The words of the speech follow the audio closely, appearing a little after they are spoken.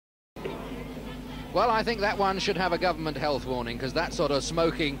Well, I think that one should have a government health warning, because that sort of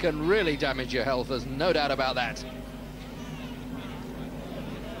smoking can really damage your health, there's no doubt about that.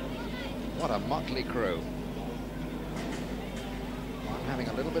 What a motley crew. I'm having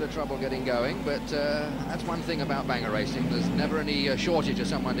a little bit of trouble getting going, but that's one thing about banger racing. There's never any shortage of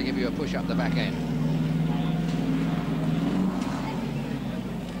someone to give you a push up the back end.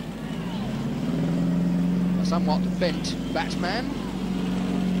 A somewhat bent Batman.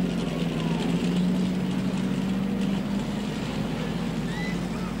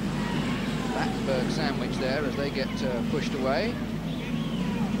 Sandwich there as they get pushed away.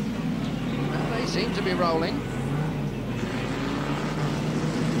 And they seem to be rolling.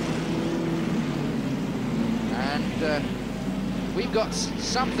 And we've got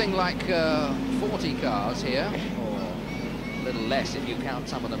something like 40 cars here, or a little less if you count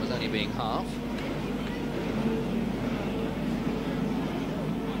some of them as only being half.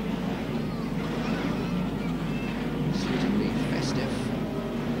 Suitably festive.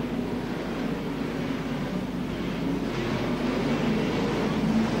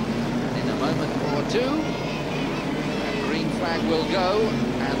 Two, and green flag will go,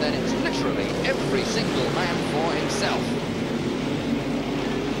 and then it's literally every single man for himself.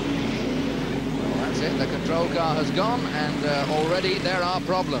 Well, that's it, the control car has gone, and already there are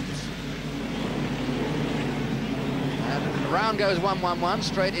problems. And round goes 1-1-1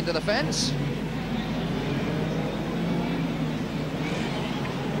 straight into the fence.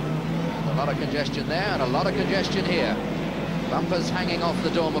 A lot of congestion there and a lot of congestion here. Bumpers hanging off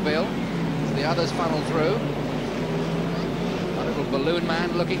the Dormobile. The others funnel through. A little balloon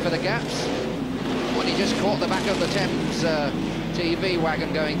man looking for the gaps. When he just caught the back of the Thames TV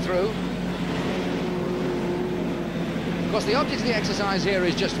wagon going through. Of course, the object of the exercise here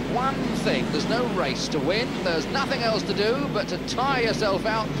is just one thing. There's no race to win. There's nothing else to do but to tire yourself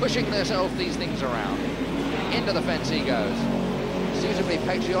out, pushing these things around. Into the fence he goes. Suitably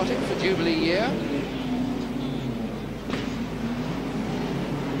patriotic for Jubilee year.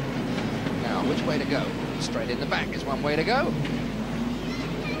 Which way to go? Straight in the back is one way to go.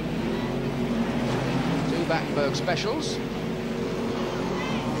 Two Battenberg specials. A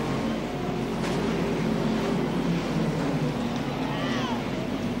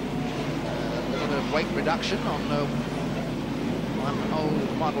little bit of weight reduction on one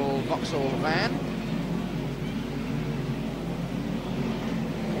old model Vauxhall van.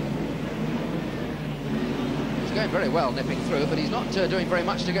 Going very well nipping through, but he's not doing very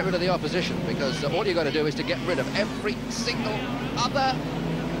much to get rid of the opposition, because all you got to do is to get rid of every single other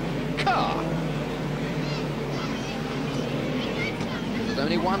car. There's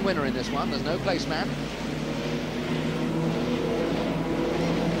only one winner in this one, there's no placeman.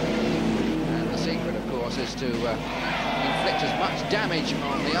 And the secret, of course, is to inflict as much damage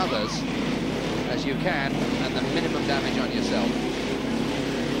on the others as you can, and the minimum damage on yourself.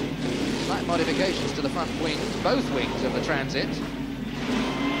 Slight modifications to the front wings, both wings of the Transit.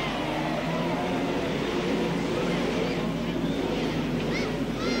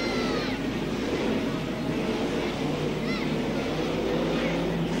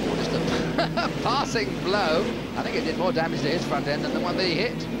 Just a passing blow. I think it did more damage to his front end than the one that he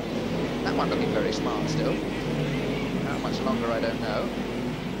hit. That one looking very smart still. How much longer, I don't know.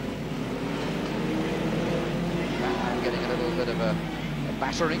 Batman getting a little bit of a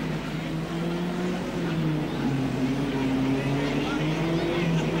battering.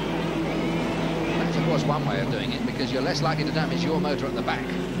 Of course, one way of doing it, because you're less likely to damage your motor at the back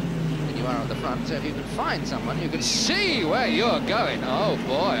than you are at the front. So if you can find someone, you can see where you're going. Oh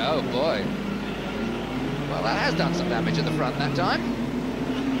boy, oh boy. Well, that has done some damage at the front that time.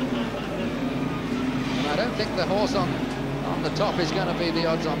 And I don't think the horse on the top is going to be the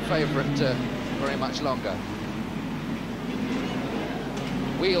odds-on favourite very much longer.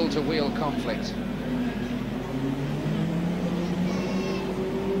 Wheel-to-wheel conflict.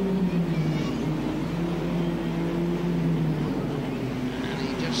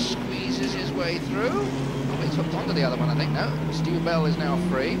 Way through. Oh, he's hooked onto the other one, I think. No, Stu Bell is now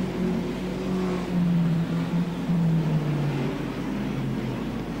free.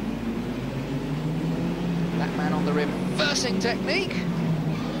 That man on the reversing technique,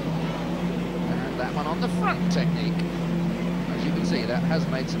 and that one on the front technique. As you can see, that has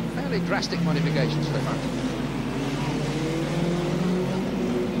made some fairly drastic modifications to the front.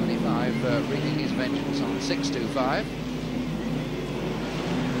 25 wreaking his vengeance on 625.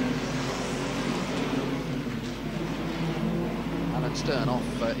 Stern off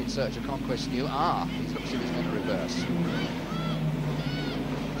in search of conquest new. He looks as if he's going to reverse.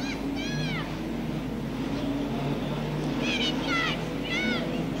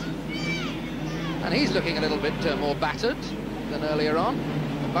 And he's looking a little bit more battered than earlier on.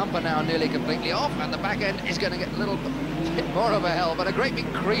 The bumper now nearly completely off, and the back end is going to get a little bit more of a hell, but a great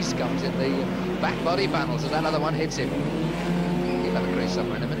big crease comes in the back body panels as that other one hits him. He'll have a crease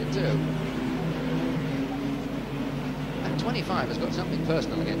somewhere in a minute too. And 25 has got something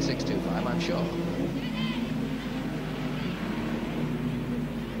personal against 625, I'm sure.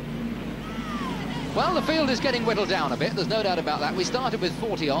 Well, the field is getting whittled down a bit, there's no doubt about that. We started with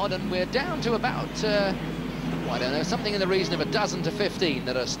 40 odd and we're down to about, I don't know, something in the region of a dozen to 15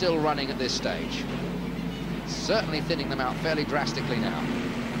 that are still running at this stage. Certainly thinning them out fairly drastically now.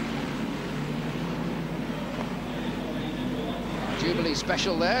 Jubilee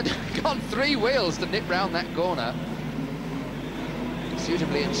special there, gone 3 wheels to nip round that corner.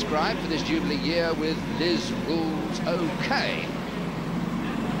 Suitably inscribed for this Jubilee year with Liz Rules OK.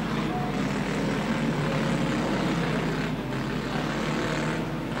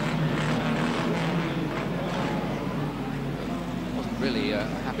 Really a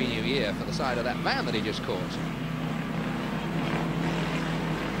happy new year for the side of that man that he just caught.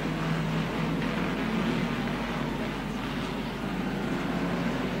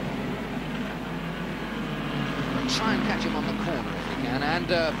 Try and catch him on the corner if you can, and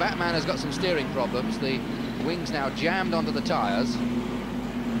Batman has got some steering problems. The wings now jammed onto the tyres.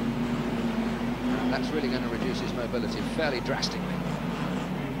 That's really going to reduce his mobility fairly drastically.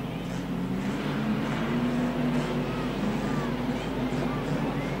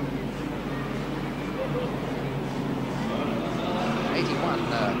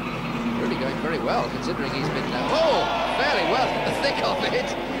 Really going very well, considering he's been fairly well in the thick of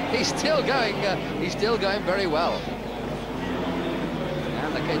it. He's still going very well.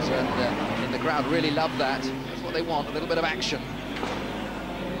 And the kids in the crowd really love that. That's what they want, a little bit of action.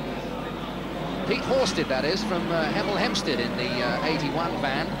 Pete Horsted, that is, from Hemel Hempstead in the 81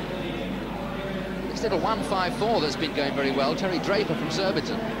 van. This little 154 that's been going very well, Terry Draper from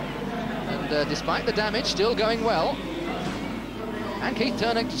Surbiton. And despite the damage, still going well. And Keith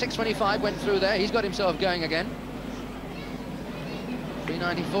Turner, 625, went through there. He's got himself going again.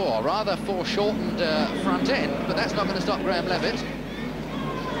 394, rather foreshortened front end, but that's not going to stop Graham Levitt.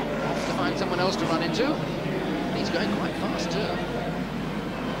 Has to find someone else to run into. He's going quite fast too.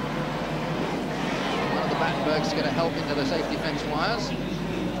 One of the Battenbergs going to help into the safety fence wires.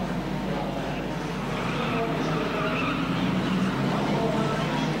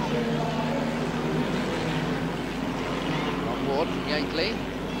 From Yankley.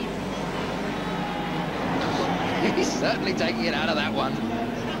 He's certainly taking it out of that one.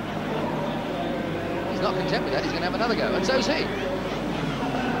 He's not content with that, he's going to have another go, and so's he. 2,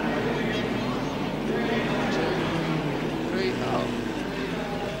 3, oh.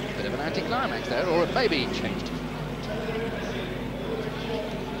 Bit of an anticlimax there, or maybe he changed it.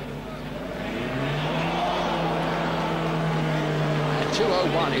 And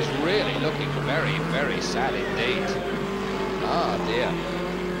 201 is really looking very, very sad indeed. Oh dear.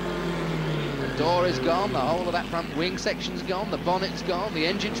 The door is gone, the whole of that front wing section's gone, the bonnet's gone, the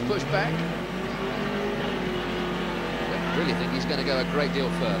engine's pushed back. I really think he's going to go a great deal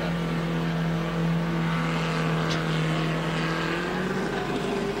further.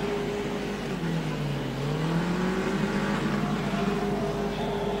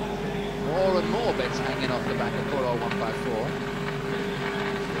 More and more bits hanging off the back of poor old 154.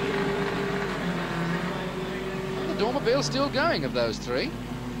 Automobile still going of those three.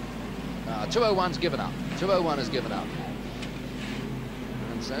 201's given up. 201 has given up.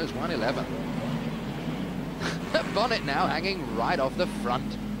 And so is 111. Bonnet now hanging right off the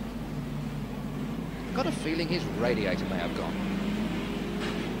front. I've got a feeling his radiator may have gone.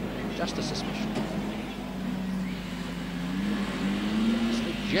 Just a suspicion. So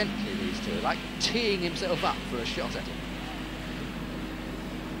gently these two, like teeing himself up for a shot at him.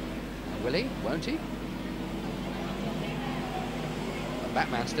 Will he? Won't he?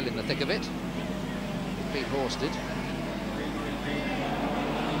 Batman still in the thick of it. Pete Horsted.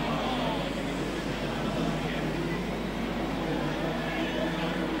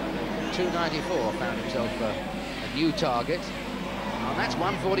 .294 found himself a new target. And that's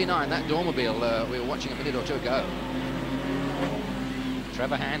 149, that Dormobile we were watching a minute or two ago.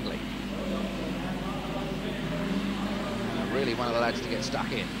 Trevor Handley. Really one of the lads to get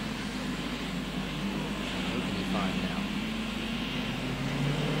stuck in. Who can he find now?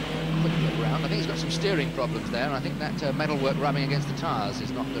 Quick look round. I think he's got some steering problems there, and I think that metalwork rubbing against the tyres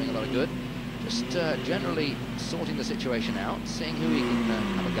is not doing a lot of good. Just generally sorting the situation out, seeing who he can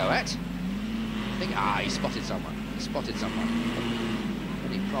have a go at. I think, he spotted someone. He spotted someone.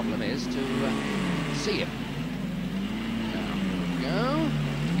 The only problem is to see him. Now, here we go.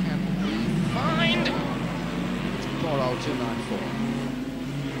 Can we find 294.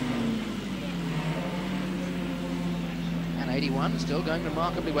 And 81 still going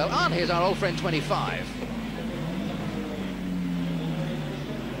remarkably well. And here's our old friend 25.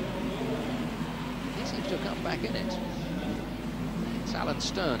 He seems to have come back in it. It's Alan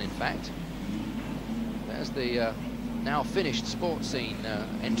Stern, in fact. There's the now finished sports scene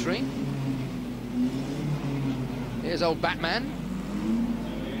entry. Here's old Batman.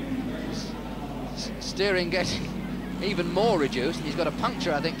 Steering getting even more reduced. He's got a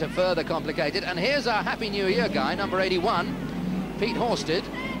puncture, I think, to further complicate it. And here's our Happy New Year guy, number 81, Pete Horsted,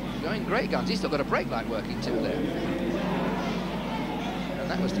 going great guns. He's still got a brake light working too there. And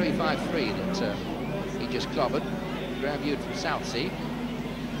that was 353 that he just clobbered. Grab viewed from Southsea.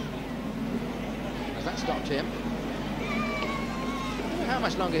 As that stopped him. I don't know how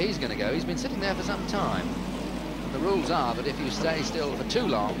much longer he's going to go. He's been sitting there for some time. The rules are that if you stay still for too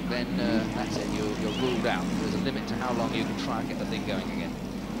long, then that's it, you're ruled out. There's a limit to how long you can try and get the thing going again.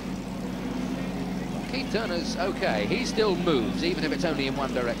 Keith Turner's okay. He still moves, even if it's only in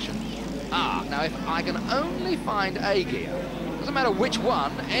one direction. Now if I can only find a gear, doesn't matter which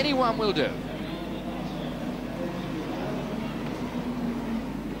one, anyone will do.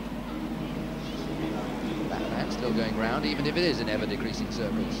 That man's still going round, even if it is in ever-decreasing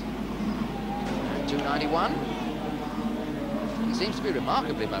circles. 291. He seems to be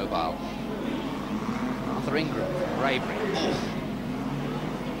remarkably mobile. Arthur Ingram from Braebury.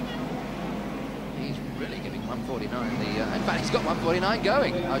 He's really giving 149 the... in fact, he's got 149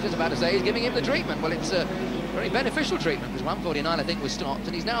 going. I was just about to say he's giving him the treatment. Well, it's a very beneficial treatment, because 149, I think, was stopped,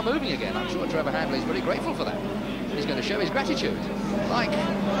 and he's now moving again. I'm sure Trevor Handley is very grateful for that. He's going to show his gratitude. Like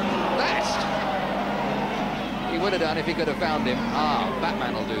that. He would have done if he could have found him.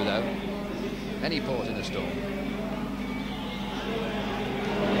 Batman will do, though. Any port in a storm.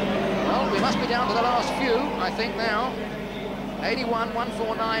 Well, we must be down to the last few, I think, now. 81,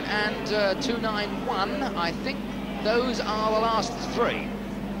 149 and 291. I think those are the last three.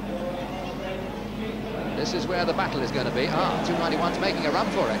 This is where the battle is going to be. 291's making a run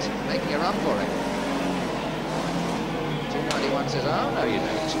for it. Making a run for it. 291 says, oh, no, you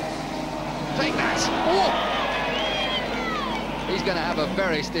don't. Take that! Oh! He's going to have a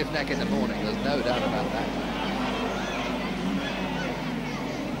very stiff neck in the morning, there's no doubt about that.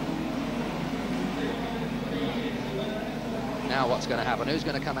 Now what's going to happen? Who's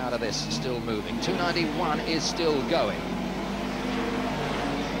going to come out of this still moving? 291 is still going.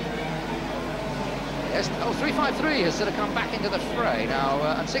 Yes, 353 has sort of come back into the fray now,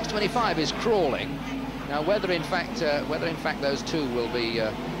 and 625 is crawling. Now whether in fact those two will be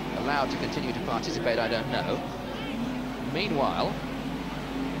allowed to continue to participate, I don't know. Meanwhile,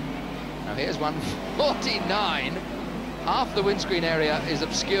 now here's 149. Half the windscreen area is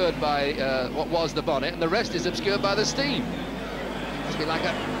obscured by what was the bonnet, and the rest is obscured by the steam. Must be like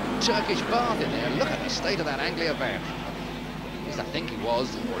a Turkish bath in there. Look at the state of that Anglia van. At least I think he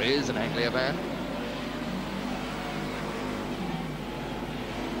was, or is, an Anglia van.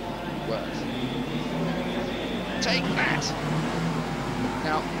 Works. Take that!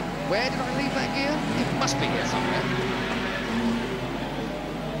 Now, where did I leave that gear? It must be here somewhere.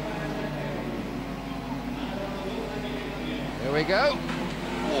 Here we go.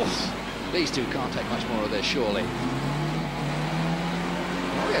 Oof. These two can't take much more of this, surely.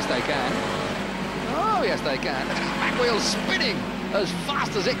 Oh, yes, they can. Oh, yes, they can. Look at his back wheel spinning as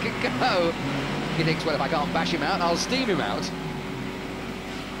fast as it can go. He thinks, well, if I can't bash him out, I'll steam him out.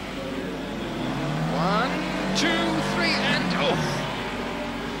 1, 2, 3, and oof.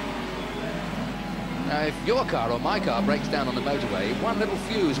 Now, if your car or my car breaks down on the motorway, one little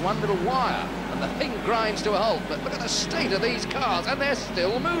fuse, one little wire, and the thing grinds to a halt. But look at the state of these cars, and they're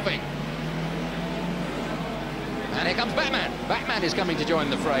still moving. And here comes Batman. Batman is coming to join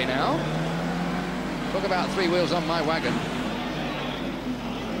the fray now. Talk about three wheels on my wagon.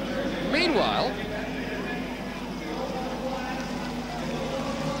 Meanwhile...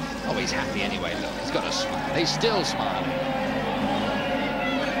 oh, he's happy anyway, look. He's got a smile. He's still smiling.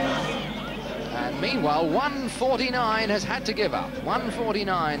 And meanwhile, 149 has had to give up.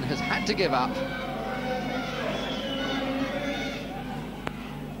 149 has had to give up.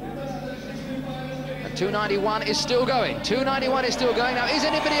 And 291 is still going. 291 is still going. Now, is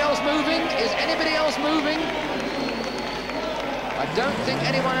anybody else moving? Is anybody else moving? I don't think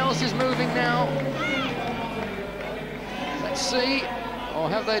anyone else is moving now. Let's see. Or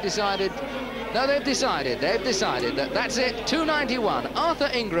have they decided? No, they've decided that that's it. 291. Arthur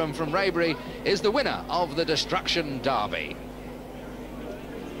Ingram from Braebury is the winner of the Destruction Derby.